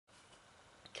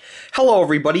Hello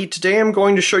everybody, today I'm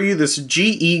going to show you this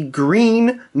GE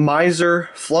Green Miser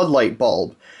floodlight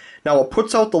bulb. Now it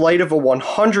puts out the light of a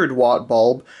 100 watt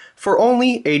bulb for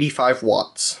only 85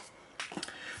 watts.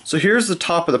 So here's the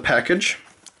top of the package.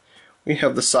 We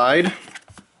have the side,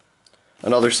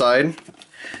 another side,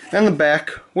 and the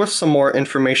back with some more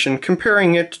information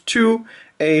comparing it to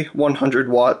a 100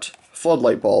 watt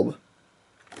floodlight bulb.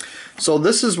 So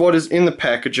this is what is in the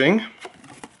packaging.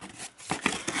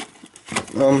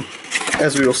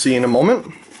 As we will see in a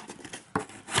moment.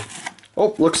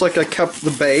 Oh, looks like I kept the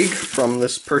bag from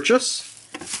this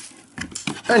purchase.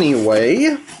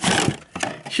 Anyway,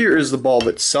 here is the bulb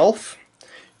itself.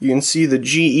 You can see the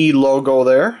GE logo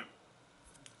there.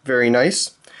 Very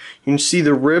nice. You can see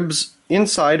the ribs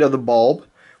inside of the bulb,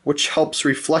 which helps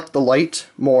reflect the light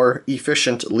more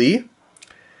efficiently.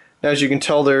 As you can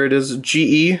tell there, it is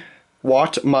GE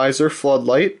Watt Miser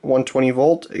Floodlight, 120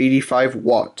 volt, 85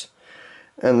 watt.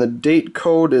 And the date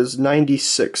code is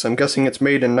 96. I'm guessing it's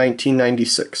made in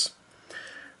 1996.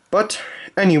 But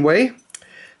anyway,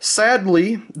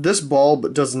 sadly, this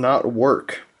bulb does not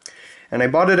work. And I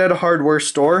bought it at a hardware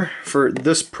store for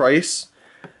this price,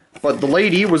 but the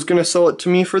lady was going to sell it to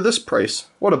me for this price.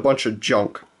 What a bunch of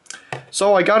junk.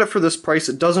 So I got it for this price.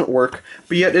 It doesn't work,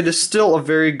 but yet it is still a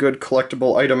very good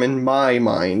collectible item in my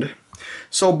mind.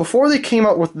 So before they came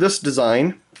out with this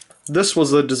design, this was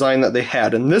the design that they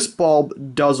had, and this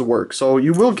bulb does work, so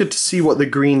you will get to see what the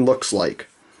green looks like.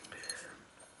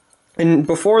 And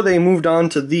before they moved on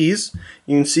to these,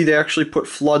 you can see they actually put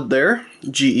flood there,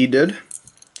 GE did.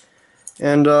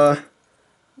 And there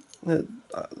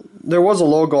was a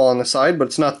logo on the side, but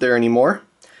it's not there anymore.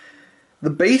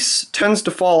 The base tends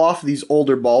to fall off these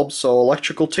older bulbs, so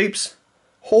electrical tapes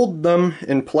hold them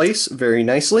in place very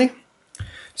nicely.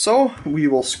 So we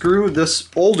will screw this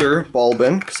older bulb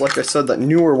in, because like I said, that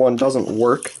newer one doesn't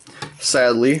work,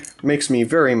 sadly. It makes me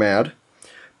very mad.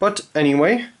 But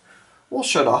anyway, we'll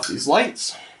shut off these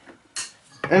lights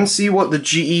and see what the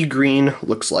GE Green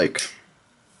looks like.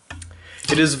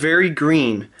 It is very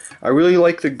green. I really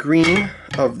like the green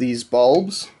of these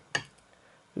bulbs. It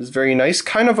is very nice,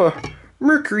 kind of a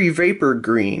mercury vapor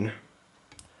green.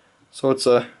 So it's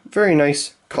a very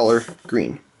nice color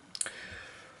green.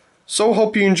 So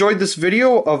hope you enjoyed this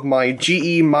video of my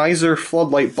GE Miser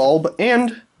floodlight bulb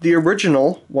and the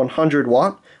original 100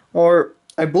 watt, or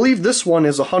I believe this one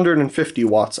is 150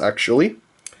 watts actually.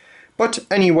 But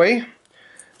anyway,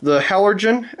 the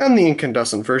halogen and the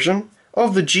incandescent version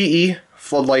of the GE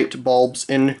floodlight bulbs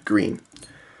in green.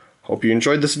 Hope you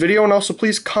enjoyed this video, and also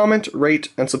please comment,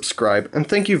 rate, and subscribe, and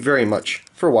thank you very much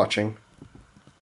for watching.